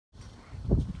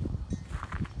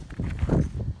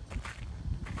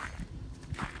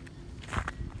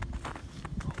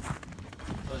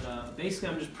basically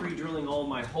I'm just pre-drilling all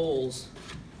my holes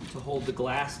to hold the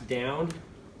glass down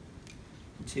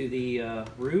to the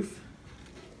roof.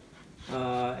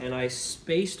 And I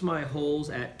spaced my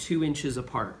holes at 2 inches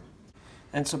apart.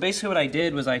 And so basically what I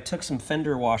did was I took some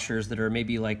fender washers that are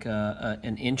maybe like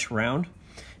an inch round,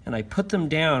 and I put them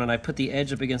down and I put the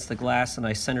edge up against the glass and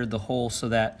I centered the hole so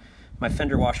that my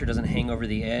fender washer doesn't hang over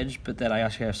the edge, but that I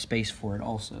actually have space for it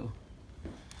also.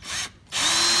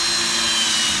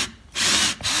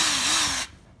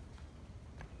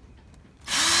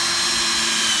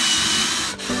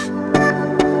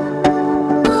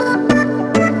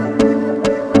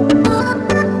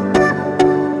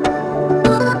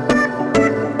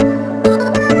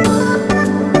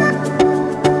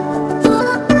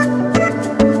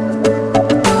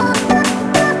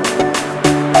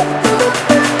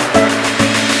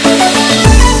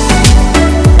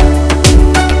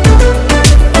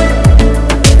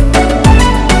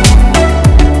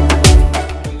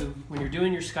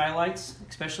 Skylights,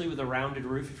 especially with a rounded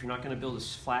roof, if you're not going to build a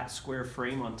flat square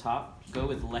frame on top, go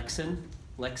with Lexan,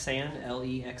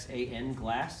 L-E-X-A-N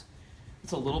glass.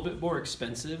 It's a little bit more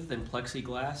expensive than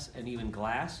plexiglass and even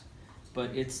glass,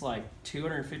 but it's like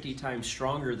 250 times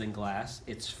stronger than glass.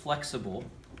 It's flexible,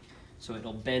 so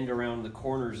it'll bend around the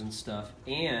corners and stuff,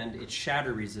 and it's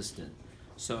shatter resistant,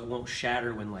 so it won't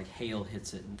shatter when like hail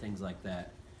hits it and things like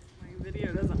that. My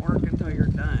video doesn't work until you're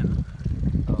done.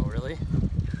 Oh, really?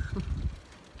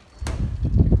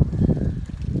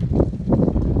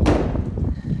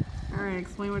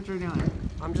 Explain what you're doing.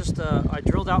 I'm just, I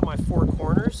drilled out my 4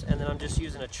 corners, and then I'm just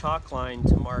using a chalk line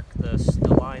to mark the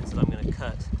lines that I'm going to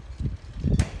cut.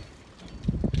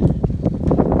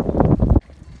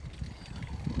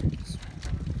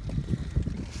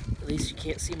 At least you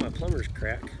can't see my plumber's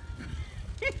crack.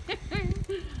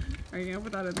 Are you going to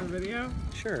put that in the video?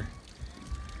 Sure.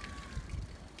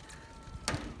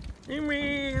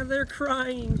 They're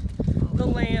crying. The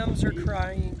lambs are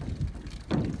crying.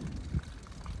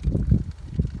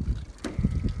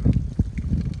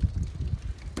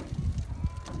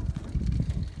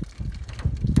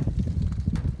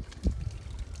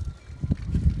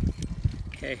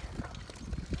 Okay,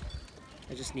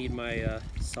 I just need my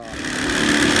saw.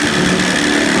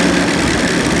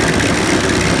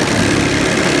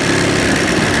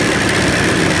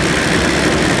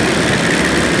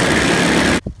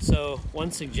 So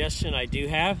one suggestion I do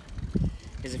have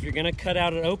is if you're going to cut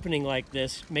out an opening like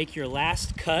this, make your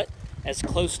last cut as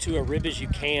close to a rib as you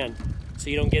can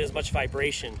so you don't get as much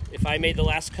vibration. If I made the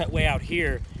last cut way out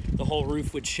here, the whole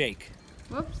roof would shake.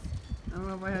 Whoops. I don't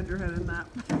know if I had your head in that.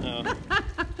 Oh.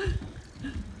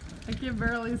 I can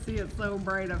barely see it so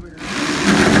bright up here.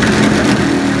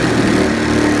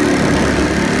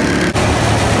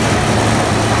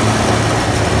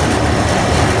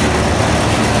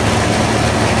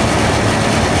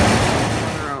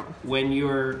 When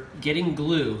you're getting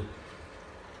glue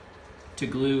to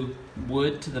glue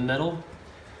wood to the metal,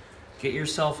 get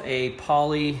yourself a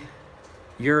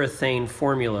polyurethane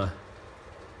formula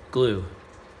glue.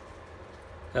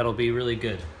 That'll be really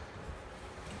good.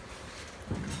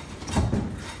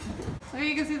 So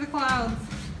you can see the clouds.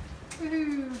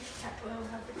 Woohoo! That will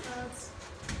have the clouds.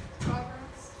 Progress.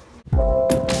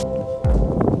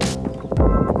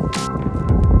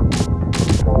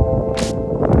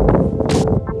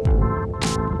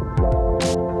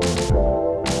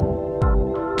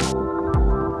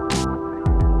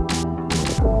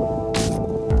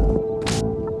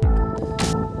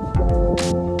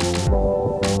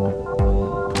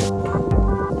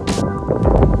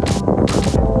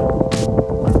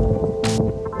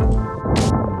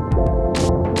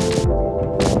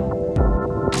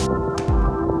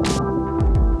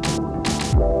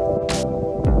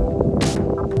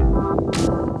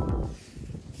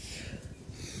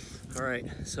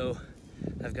 So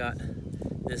I've got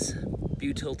this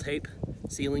butyl tape,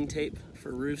 ceiling tape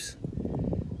for roofs.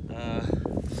 I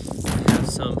have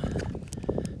some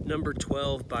number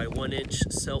 12 by 1 inch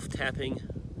self-tapping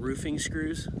roofing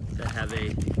screws that have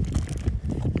a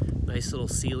nice little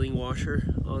ceiling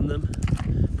washer on them.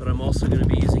 But I'm also going to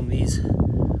be using these,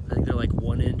 I think they're like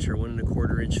 1 inch or 1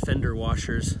 1/4 inch fender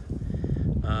washers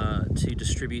to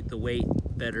distribute the weight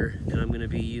better. And I'm going to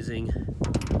be using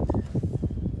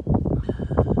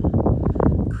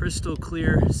crystal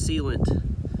clear sealant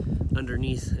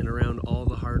underneath and around all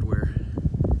the hardware.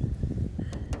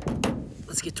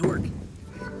 Let's get to work.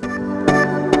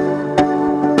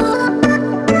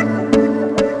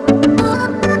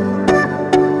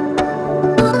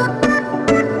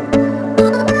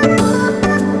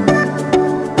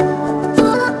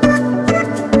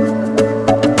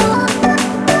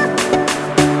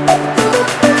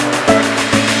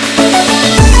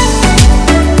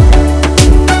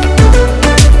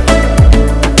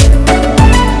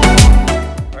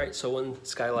 so one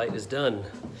skylight is done.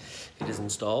 It is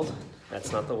installed.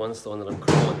 That's not the one, it's the one that I'm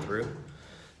crawling through.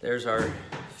 There's our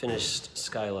finished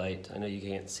skylight. I know you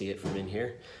can't see it from in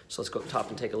here, so let's go up top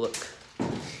and take a look.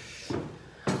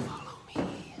 Follow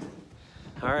me.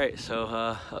 All right, so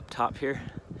up top here,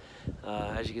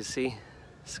 as you can see,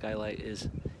 skylight is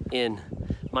in,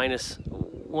 minus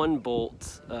one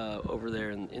bolt over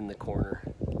there in the corner.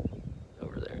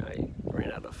 Over there, I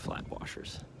ran out of flat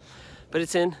washers. But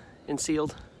it's in and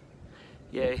sealed.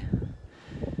 Yay.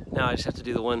 Now I just have to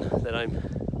do the one that I'm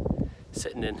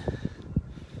sitting in.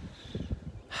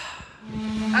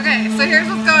 Okay, so here's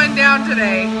what's going down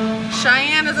today.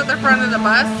 Cheyenne is at the front of the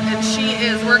bus and she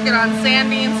is working on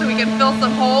sanding so we can fill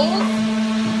some holes.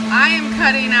 I am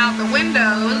cutting out the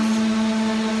windows,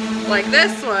 like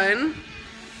this one,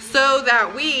 so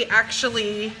that we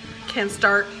actually can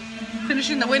start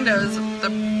finishing the windows. The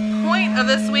point of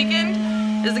this weekend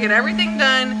is to get everything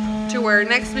done to where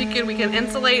next weekend we can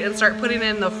insulate and start putting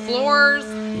in the floors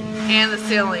and the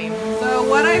ceiling. So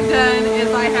what I've done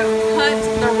is I have cut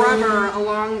the rubber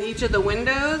along each of the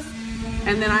windows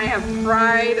and then I have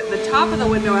pried the top of the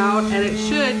window out and it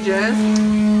should just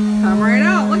come right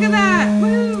out. Look at that,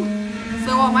 woo!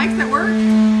 So while Mike's at work,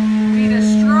 we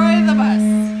destroy the bus.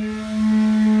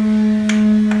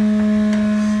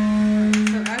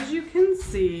 So as you can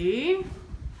see,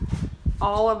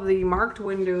 all of the marked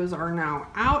windows are now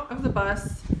out of the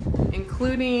bus,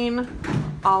 including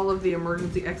all of the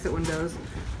emergency exit windows.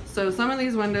 So some of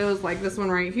these windows, like this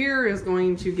one right here, is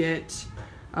going to get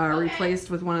replaced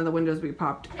with one of the windows we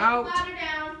popped out.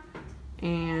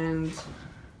 And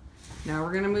now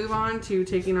we're gonna move on to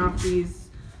taking off these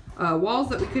walls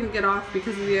that we couldn't get off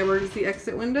because of the emergency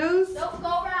exit windows. Don't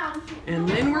go around. And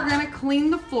then we're gonna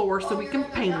clean the floor so we can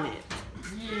paint it.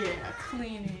 Yeah,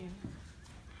 cleaning.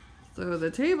 So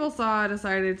the table saw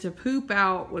decided to poop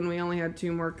out when we only had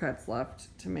 2 more cuts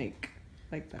left to make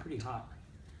like that. Pretty hot,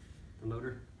 the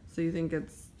motor. So you think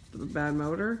it's the bad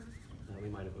motor? We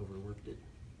might have overworked it.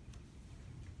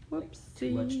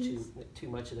 Whoopsies. Too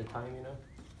much at a time, you know?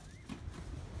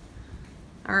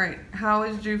 All right, how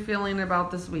is Drew feeling about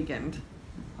this weekend?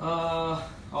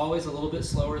 Always a little bit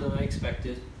slower than I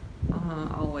expected.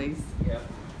 Always. Yeah.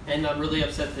 And I'm really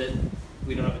upset that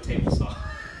we don't have a table saw.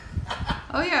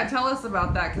 Oh yeah, tell us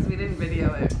about that because we didn't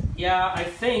video it. Yeah, I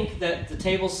think that the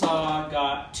table saw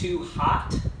got too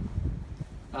hot.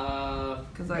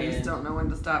 Because I just don't know when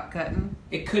to stop cutting.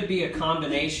 It could be a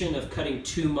combination of cutting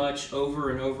too much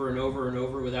over and over and over and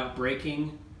over without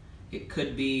breaking. It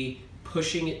could be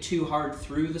pushing it too hard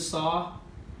through the saw.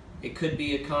 It could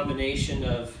be a combination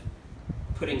of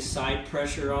putting side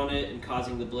pressure on it and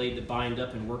causing the blade to bind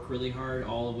up and work really hard,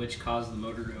 all of which caused the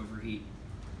motor to overheat.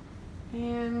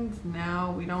 And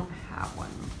now we don't have one.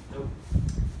 Nope.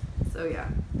 So yeah,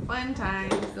 fun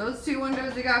times. Those 2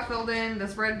 windows we got filled in.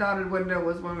 This red dotted window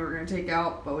was one we were going to take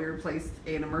out, but we replaced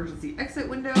an emergency exit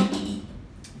window.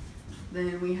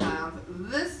 Then we have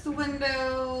this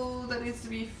window that needs to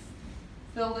be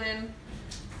filled in.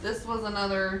 This was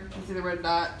another, you see the red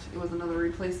dot, it was another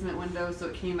replacement window, so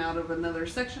it came out of another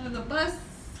section of the bus.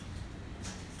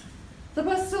 The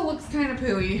bus still looks kind of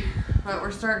pooey, but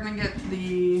we're starting to get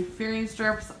the fairing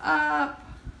strips up,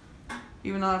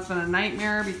 even though it's been a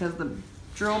nightmare because the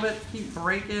drill bits keep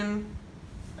breaking.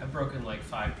 I've broken like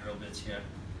 5 drill bits yet.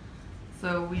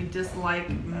 So we dislike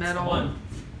metal. That's the one.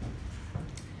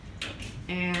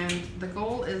 And the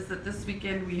goal is that this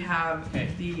weekend we have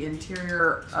the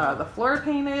interior, the floor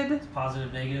painted. It's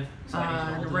positive, negative. So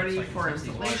and ready for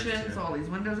installation, so all these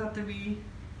windows have to be.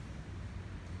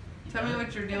 Tell me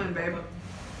what you're doing, babe.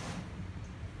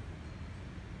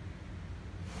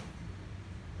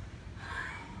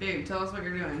 Babe, tell us what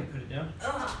you're doing. Put it down.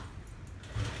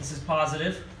 This is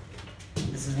positive.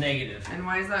 This is negative. And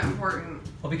why is that important?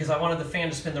 Well, because I wanted the fan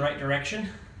to spin the right direction,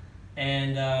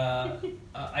 and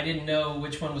I didn't know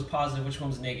which one was positive, which one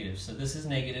was negative. So this is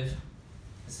negative.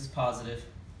 This is positive.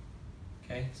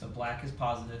 Okay, so black is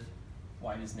positive,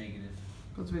 white is negative.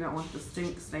 Because we don't want the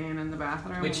stink staying in the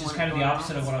bathroom. Which is kind of the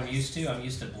opposite of what I'm used to. I'm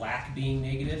used to black being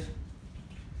negative.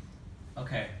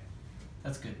 Okay,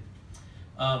 that's good.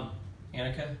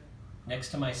 Annika,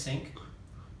 next to my sink,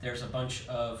 there's a bunch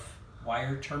of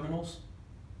wire terminals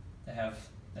that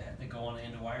go on the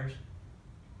end of wires.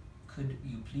 Could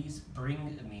you please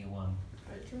bring me one?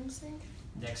 Bedroom sink?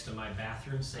 Next to my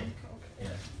bathroom sink. Okay.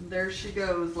 Yeah. There she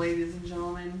goes, ladies and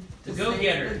gentlemen. The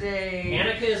go-getter.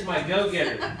 Annika is my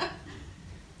go-getter.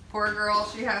 Poor girl,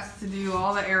 she has to do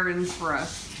all the errands for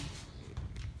us.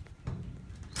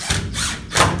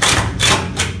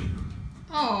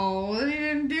 Oh, he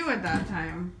didn't do it that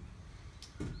time.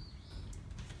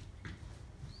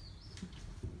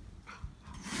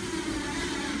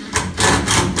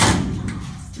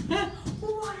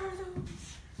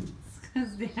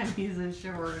 And he's a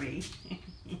shorty.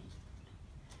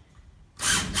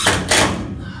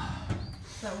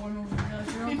 That one over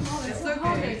there. Oh, It's that's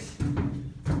okay.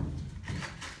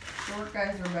 Short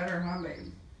guys are better, huh,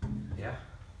 babe? Yeah.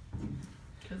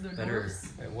 Because they're Better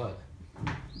dwarfs. at what?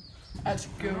 That's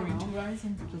going to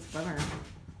rising. Just better.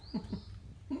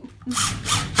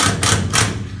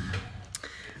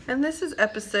 And this is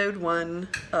episode 1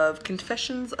 of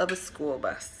Confessions of a School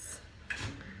Bus.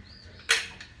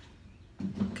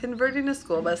 Converting a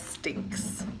school bus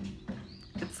stinks.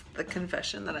 It's the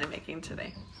confession that I'm making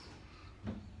today.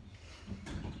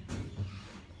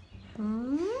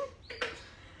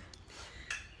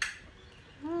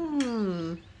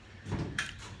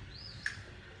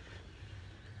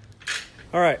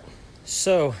 All right,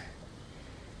 so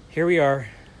here we are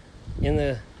in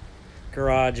the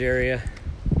garage area,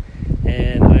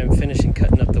 and I'm finishing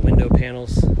cutting up the window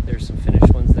panels. There's some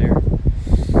finished ones there,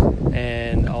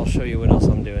 and I'll show you what else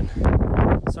I'm doing.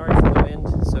 Sorry for the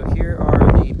wind. So here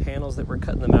are the panels that we're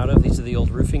cutting them out of. These are the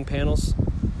old roofing panels.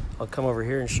 I'll come over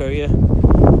here and show you.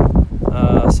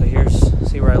 So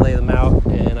see where I lay them out,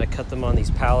 and I cut them on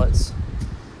these pallets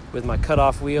with my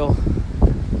cutoff wheel.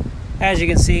 As you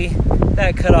can see,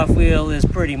 that cutoff wheel is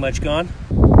pretty much gone.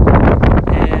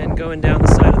 And going down the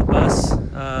side of the bus,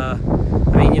 I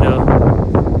mean, you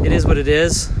know, it is what it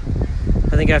is.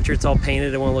 I think after it's all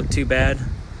painted, it won't look too bad.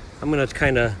 I'm gonna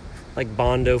kind of like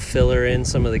Bondo filler in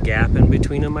some of the gap in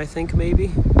between them, I think,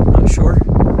 maybe. Not sure.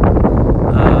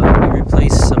 We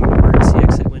replaced some emergency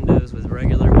exit windows with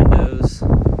regular windows.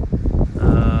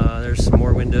 There's some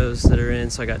more windows that are in,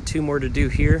 so I got 2 more to do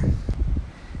here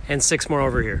and 6 more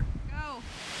over here.